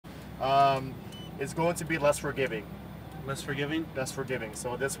It's going to be less forgiving. Less forgiving? Less forgiving.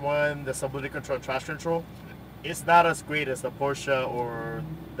 So this one, the stability control, traction control, it's not as great as the Porsche or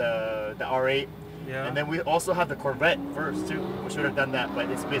the R8. Yeah. And then we also have the Corvette first too. We should have done that, but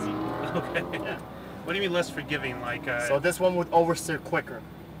it's busy. Okay. Yeah. What do you mean less forgiving? Like so this one would oversteer quicker.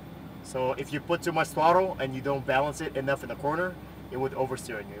 So if you put too much throttle and you don't balance it enough in the corner, it would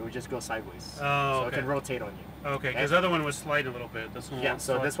oversteer on you. It would just go sideways. Oh, so it can rotate on you. Okay, because the other one was slide a little bit. This one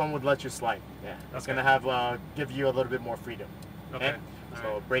so slide. this one would let you slide. Yeah. It's gonna have give you a little bit more freedom. Okay.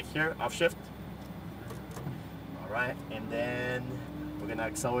 So brake here, off shift. All right, and then we're gonna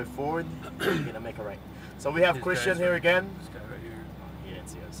accelerate forward. We're gonna make a right. So we have Christian here again. This guy right here. He didn't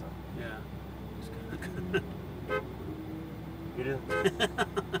see us. So. Yeah. You didn't.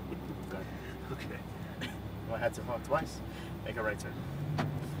 Okay. Well, I had to honk twice. Make a right turn.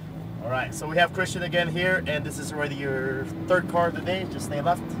 All right, so we have Christian again here, and this is already your third car of the day. Just stay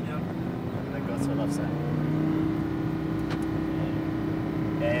left. Yep. And then go to the left side.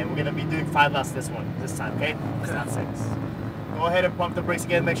 And we're gonna be doing 5 laps this time, okay? It's not 6. Go ahead and pump the brakes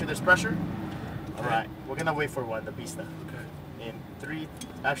again. Make sure there's pressure. All right, we're gonna wait for one, the Pista. Okay. In 3,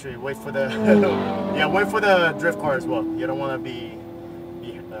 actually, wait for the yeah, wait for the drift car as well. You don't want to be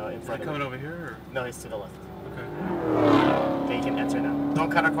in front of Coming it. over here? Or? No, he's to the left. Okay. Okay, you can enter now. Don't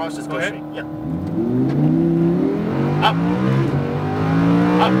cut across, just go ahead. straight. Yep. Up.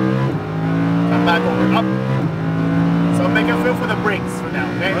 Up. Come back over. Up. So make a feel for the brakes for now,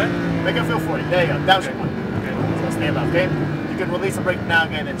 okay? What? Make a feel for it. There you go. Downshift one. Okay. So stay left, okay? You can release the brake now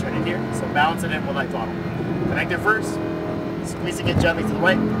again and turn it here. So balance it in with light throttle. Connect it first. Squeezing it gently to the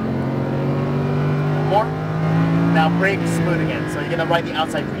right. More. Now brake smooth again. So you're gonna ride the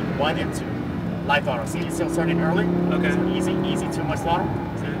outside green. 1 and 2. Light throttle. See, it's still turning early. Okay. So easy, too much throttle.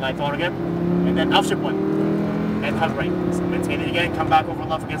 So light throttle again. And then upshift 1. And hug right. So maintain it again. Come back over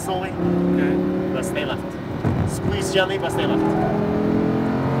left again slowly. Okay. But stay left. Squeeze gently, but stay left.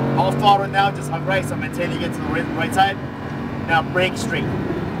 Off throttle now, just hug right. So maintaining it to the right side. Now brake straight.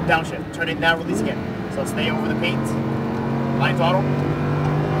 Downshift. Turn it now, release again. So stay over the paint. Light throttle.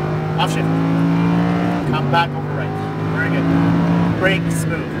 Upshift. Come back over right. Very good. Brake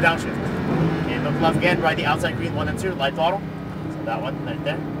smooth. Downshift. Okay, look left again. Ride the outside green 1 and 2. Light throttle. So that one right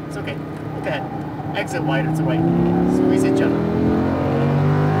there. It's okay. Look ahead. Exit wider to right. Squeeze it gently.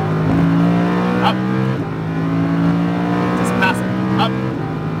 Up. Just pass it. Up.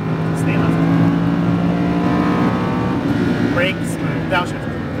 Stay left. Brake smooth. Downshift.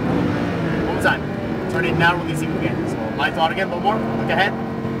 One more time. Turn it now, releasing again. So light throttle again, a little more. Look ahead.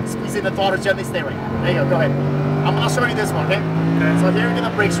 Squeezing the throttle gently, stay right. There you go, go ahead. I'll show you this one, okay? So here you're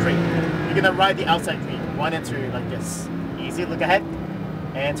gonna brake straight. You're gonna ride the outside green. 1 and 2 like this. Easy, look ahead.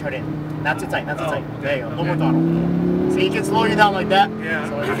 And turn in. Not too tight, not too tight. There you go, a little more throttle. So you can slow you down like that. Yeah.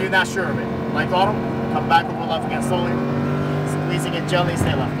 So if you're not sure of it. Light throttle, come back over left again slowly. Squeezing it gently,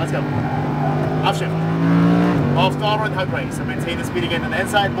 stay left. Let's go. Upshift. Off throttle and hug right. So maintain the speed again on the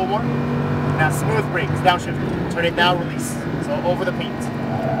inside, a little more. Now smooth brakes, downshift. Turn it now, release. So over the paint.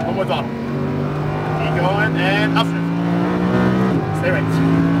 One more throttle. Keep going and upshift. Stay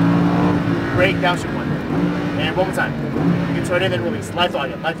right. Brake, downshift 1. And one more time. You can turn it and release. Light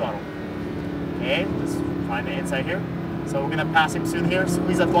throttle again, light throttle. Okay, just find the inside here. So we're gonna pass him soon here.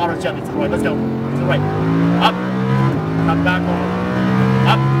 Squeeze the throttle gently to the right. Let's go. To the right. Up. Come back over.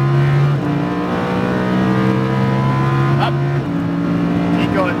 Up. Up.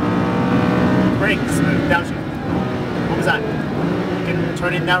 Keep going. Brake, smooth, downshift. One more time. You can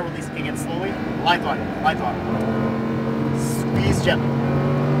turn it now, release it again slowly. Light throttle, light throttle. Squeeze gently.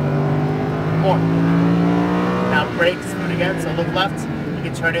 More. Now brake, smooth again, so look left. You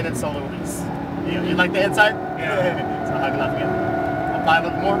can turn it and solo release. You like the inside? Yeah. So hug left again. Apply a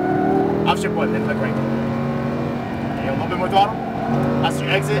little more. Upshift 1, then look right. Okay, a little bit more throttle. As you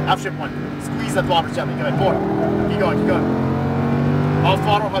exit, upshift 1. Squeeze the throttle gently. Go ahead, more. Keep going, keep going. Off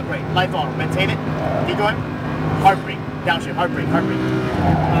throttle, hug right. Light throttle, maintain it. Keep going. Hard brake, downshift, hard brake, hard brake. I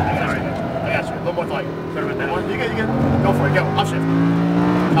got you. A little more throttle. Sorry about that. One. You good, you good. Go for it, go. Upshift.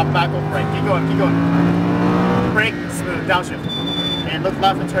 Up, back, over right. Keep going, keep going. Brake, smooth, downshift. And look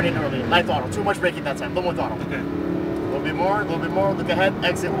left and turn in early. Light throttle. Too much braking that time. A little more throttle. Okay. A little bit more, a little bit more. Look ahead.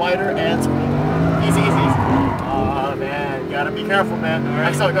 Exit wider and squeeze. Easy, easy, easy. Oh, man. You gotta be careful, man. All right.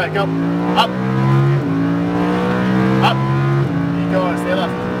 Excellent. Go ahead. Go. Up. Up. Keep going. Stay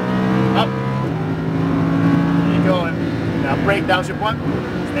left. Up. Keep going. Now brake, downshift 1.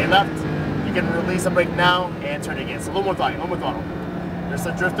 Stay left. You can release the brake now and turn it again. So a little more throttle. A little more throttle. There's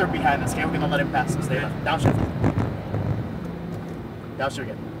a drifter behind us. Okay, we're gonna let him pass. So stay left. Downshift. Downshift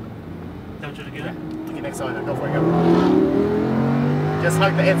again. Downshift again? Yeah. You can accelerate now. Go for it. Go. Just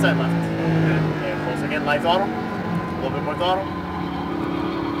hug the inside left. And close again, light throttle. A little bit more throttle.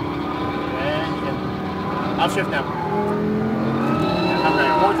 And you can upshift now. And come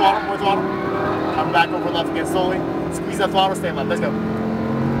back. More throttle, more throttle. Come back over left again slowly. Squeeze that throttle, stay left. Let's go.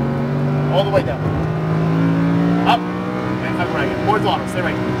 All the way down. Up. And come right again. More throttle, stay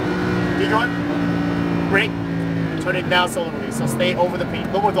right. Keep going. Brake. Turn it down slowly release. So stay over the peak. A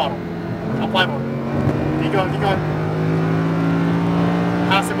little more throttle. Apply more. Keep going, keep going.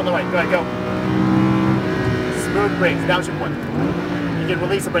 Pass him on the right. Go ahead, go. Smooth brakes, downshift one. You can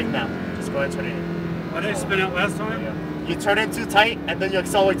release the brake now. Just go ahead and turn it in. Why did I spin out last time? You turn in too tight and then you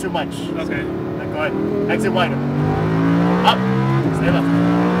accelerate too much. Okay. Now go ahead. Exit wider. Up. Stay left.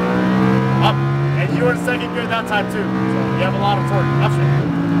 Up. And you were in second gear that time too. So you have a lot of torque. Upshift.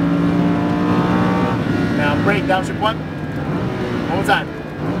 Now brake, downshift one. One more time.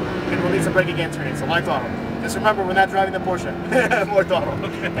 You can release the brake again, turn in. So light throttle. Just remember, we're not driving the Porsche. More throttle.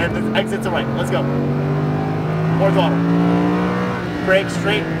 Okay. And the exit to right. Let's go. More throttle. Brake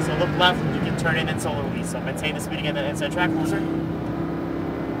straight. So look left. You can turn in and solo release. So maintain the speed again and inside track closer. A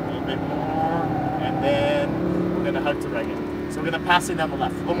little bit more. And then we're going to hug to right again. So we're going to pass it down the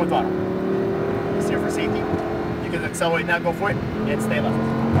left. A little more throttle. Steer for safety. You can accelerate now, go for it. And stay left.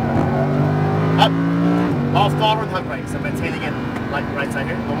 Up. Off throttle and hug right. So maintain again. Like right side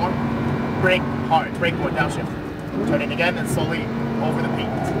here. A little more. Brake hard, brake more, downshift. Turn in again and slowly over the peak.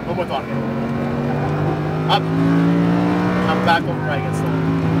 A little more throttle again. Up. Come back over right again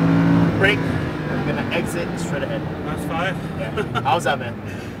slowly. Brake. We're gonna exit straight ahead. That's 5? Yeah. How's that, man?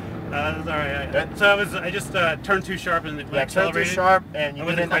 That's alright. Good. So I just turned too sharp and Yeah, turn too sharp and you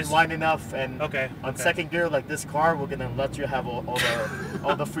didn't unwind enough. And okay. On second gear, like this car, we're gonna let you have all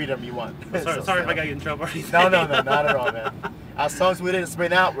the freedom you want. Sorry if I got you in trouble or anything. No, not at all, man. As long as we didn't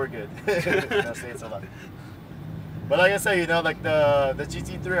spin out, we're good. No, stay so left. But like I said, you know, like the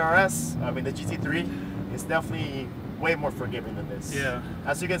GT3 RS, I mean the GT3 is definitely way more forgiving than this. Yeah.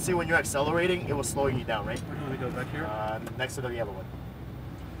 As you can see, when you're accelerating, it was slowing you down, right? Where do you want to go, back here? Next to the yellow one.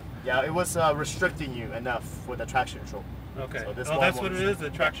 Yeah, it was restricting you enough with the traction control. Okay. So this that's what it is, the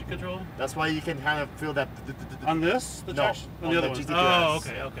traction control? That's why you can kind of feel that. On this? The traction? No, on the other the one? GT3 Oh, RS.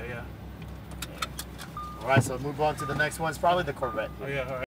 okay, yeah. Alright, so move on to the next one. It's probably the Corvette. Oh, yeah, alright.